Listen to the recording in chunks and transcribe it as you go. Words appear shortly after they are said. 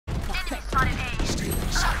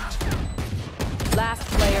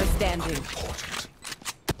standing.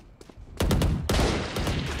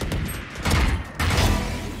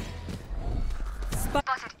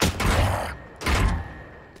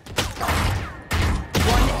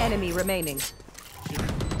 One enemy remaining.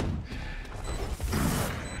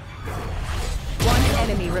 One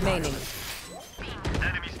enemy remaining.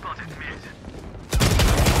 Enemy spotted mid.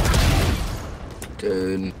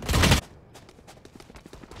 Dude.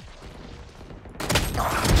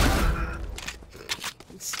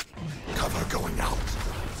 Cover going out.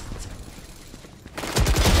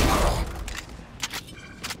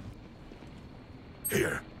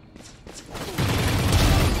 Here.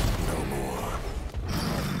 No more.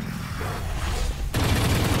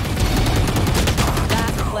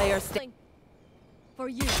 Last player standing. For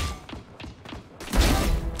you.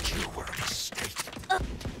 You were a mistake.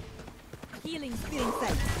 Healing feeling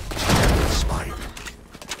safe. Spike.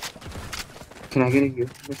 Can I get a you?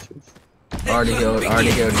 Already healed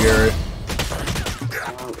yours.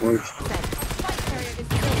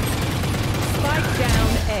 Spike down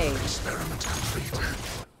A. Experiment complete.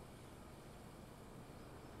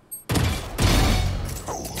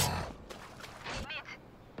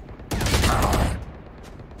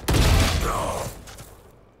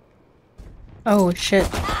 Oh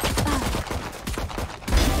shit.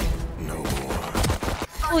 No more.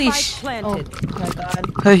 Holy Spike sh- planted. Oh my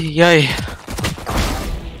god. Hey, yay.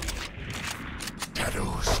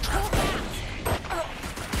 Shadows traveling.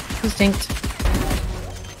 Who stinked?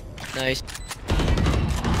 Nice.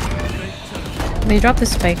 They dropped the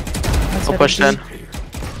spike. That's I'll what push I 10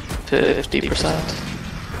 did. to 50%.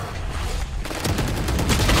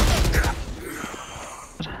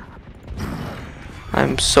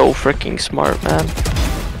 I'm so freaking smart, man.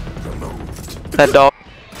 That dog.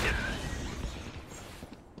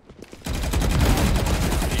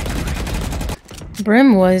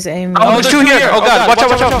 Brim was a Oh, there's two here! Oh god, watch out,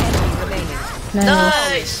 watch out! Remaining. Nice.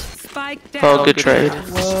 Nice! Spike down. Oh, good trade.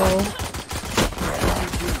 Whoa.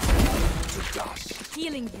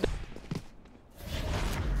 Healing you.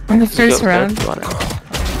 In the first round. I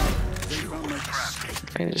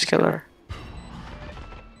can just kill her.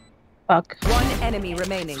 Fuck. One enemy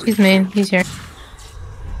remaining. He's main. He's here.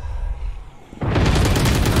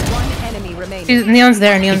 One enemy remaining. Neon's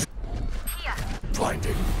there. Neon's.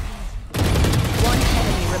 Blinding. One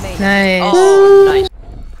enemy remaining. Nice. Oh, nice.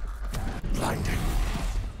 Blinding.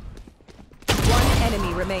 One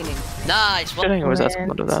enemy remaining. Nice. Well, Kidding, or was that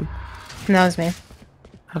one of them? That was me.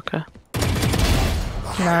 Okay.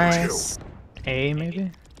 Nice. A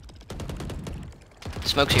maybe?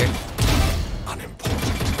 smoke's here. Unimportant.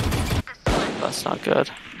 That's not good.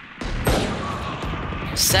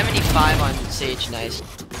 75 on Sage, nice.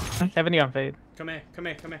 70 on Fade. Come here, come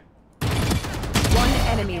here, come here. One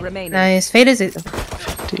enemy remaining. Nice. Fade is it.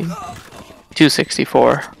 50.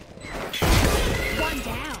 264. One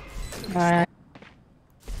down. Alright.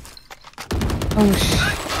 Oh sh.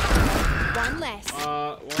 One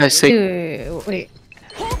less. I see. Wait.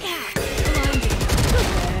 Hawk out.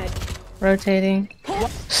 Blinding. Rotating.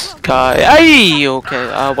 Skye. Ay!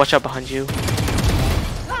 Okay, watch out behind you.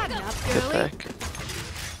 Harden up, Good girly. pick.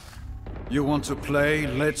 You want to play?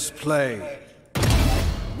 Let's play.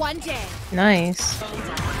 One down. Nice.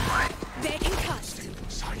 They're concussed.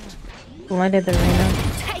 Blinded the arena.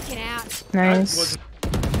 Taken out. Nice.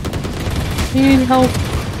 Need help.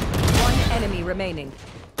 One enemy remaining.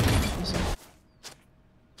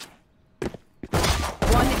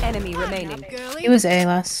 One enemy remaining. Up, girly. He was A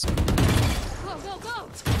last. Go, go, go.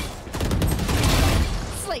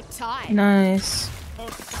 Sleep tight. Nice.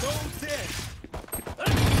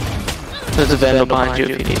 There's a vandal behind you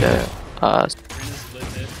if you need it.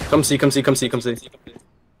 Come see, come see, come see, come see.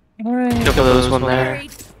 Alright. Look at those one there.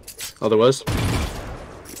 Buried. Oh, there was?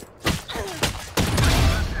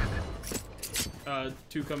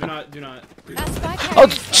 Two coming. Do not. Our spike Oh,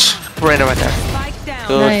 carries. right over there. Spike down.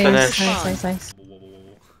 Good Nice. finish. Nice.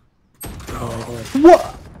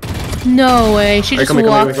 What? No way. She Alright, just come here, come here,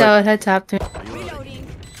 walked come here. out, head tapped me. Reloading.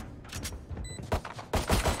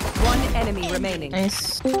 One enemy remaining.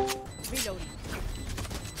 Nice. Reloading.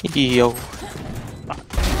 Yo.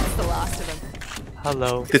 That's the last of them.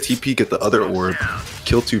 Hello. The TP, get the other orb,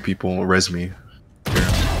 kill 2 people, res me.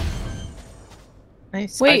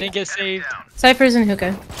 Nice. I Wait. didn't get saved. Cypher's in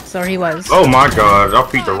hookah. So he was. Oh my god, I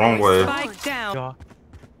peeked the wrong way. Spike down.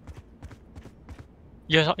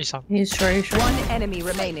 You're He's short, he's short. One enemy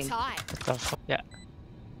remaining. Tight. yeah.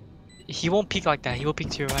 He won't peek like that. He will peek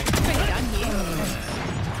to your right. Pretty done here.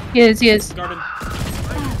 He is, he is. Garden.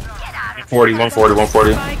 40, 140,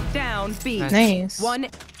 140. Spike down. B. Nice. One.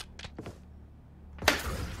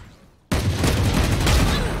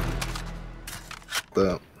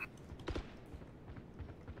 The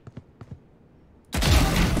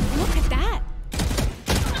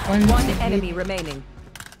One enemy remaining.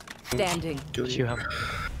 Standing. Shoot him.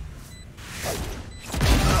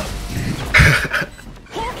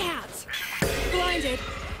 Hawk out. Blinded.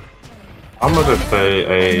 I'm gonna just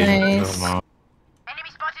say A. Nice. Never mind.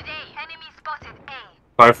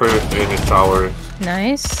 Cypher in the tower.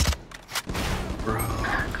 Nice.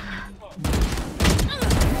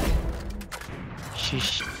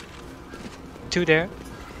 Sheesh. 2 there.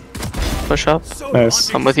 Push up.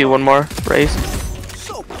 Nice. I'm with you. One more. Raise.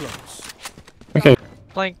 So close. Okay.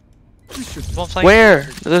 Flank. One flank. Where?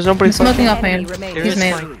 There's nobody. He's smoking off Enemy man. remaining. There He's is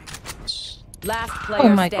made. flank. Last player Oh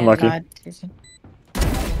my standing. Unlucky. god.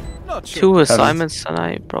 Not sure. Two assignments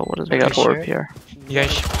tonight, bro. What is? I got Sure. orb here. You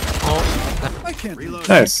guys. Oh. I can't reload.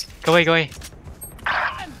 Nice. Go away, go away.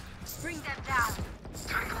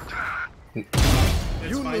 It's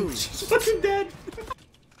You fine. lose. She's fucking dead.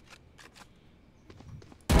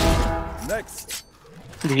 Next.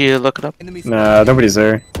 Did you look it up? Nah, nobody's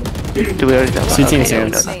there. Do we already know? that? CT and Okay, yeah,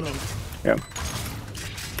 we Sands. know Remaining. Yeah.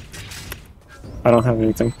 I don't have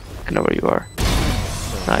anything. that. I know where you are.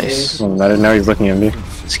 Nice. Well, I didn't know he's looking at me.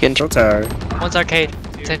 Skin. Go tower. One's arcade.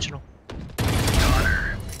 Intentional.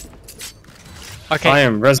 I Okay.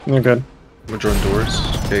 am res. You're good. I'm gonna drone doors.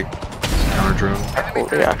 Okay. Counter drone. Oh,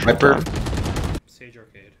 reaction Viper. time. Sage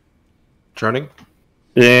Arcade. Droning.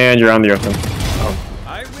 And you're on the open.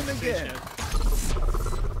 I win again.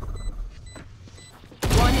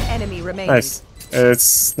 One enemy remaining. Nice.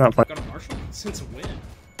 It's not fun. Got a Marshall since when?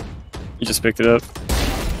 You just picked it up.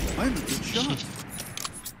 I'm a good shot.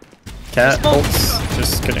 Cat bolts.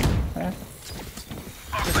 Just kidding.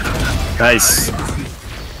 Nice.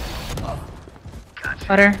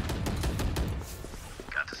 Butter.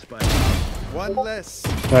 One less.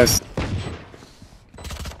 Nice.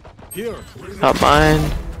 Here. Not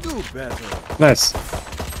mine. Do better. Nice.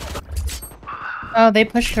 Oh, they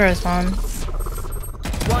pushed her as one.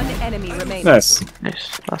 One enemy remaining. Nice.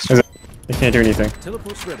 Nice. Last Is it? You can't do anything.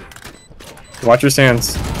 Teleport's ready. Watch your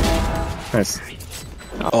stands. Nice.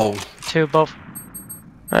 Oh. 2 both.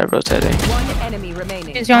 Alright, rotating. One enemy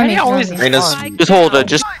remaining. He's on me. Why always He's on me. Reyna's. Just hold it.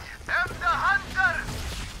 Just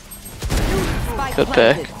Spike good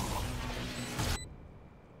planted. pick.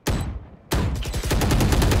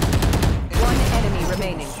 One enemy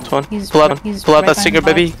remaining. One. He's- Pull out. he's Pull out right that stinger,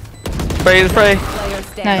 behind baby. Spray. Spray. Player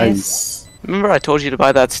standing. Nice. Nice. Remember I told you to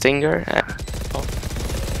buy that stinger?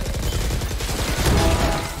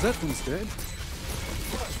 That one's dead.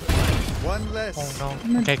 One less. Oh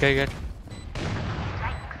no. Okay, good, good.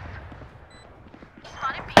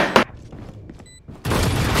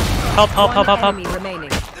 Help, help, help, help, help. Enemy remaining.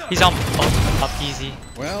 He's on. Oh, up easy.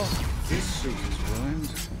 Well, this suit is ruined.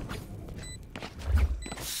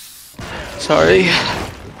 Sorry.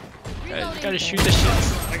 Gotta shoot the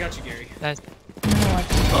shit. I got you, Gary. Nice.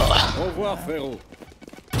 Au revoir, Ferro.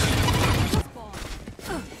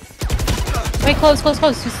 Wait, close. Just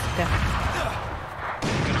okay.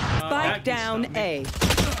 Spike down A.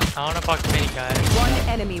 I wanna fuck many guys. One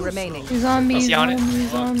enemy remaining. He's on me. Is he on it?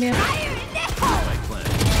 He's on me.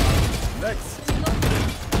 Next.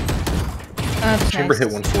 Chamber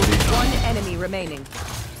hit 140. One enemy remaining.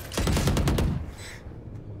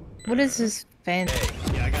 What is this fan?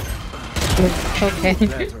 Yeah, I got it. Okay.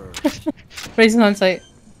 Better. Raising on site.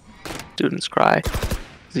 Students cry.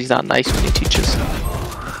 'Cause he's not nice when he teaches.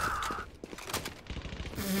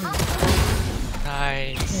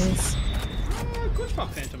 Nice. Nice. Glitch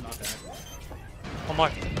Pop Phantom, not bad. One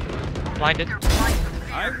more. Blinded.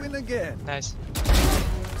 I win again. Nice.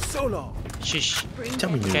 So long. Sheesh. Tell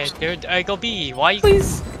me Okay, news. dude, I go B. Why?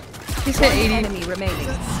 Please. He's hit One 80. enemy remaining.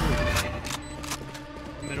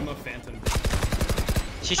 Minimum Phantom.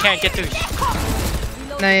 She can't get through.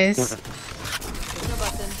 Nice.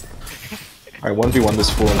 Alright, 1v1 this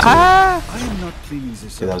fool until. I am not cleaning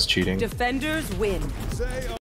this Okay, that was cheating. Defenders win. Say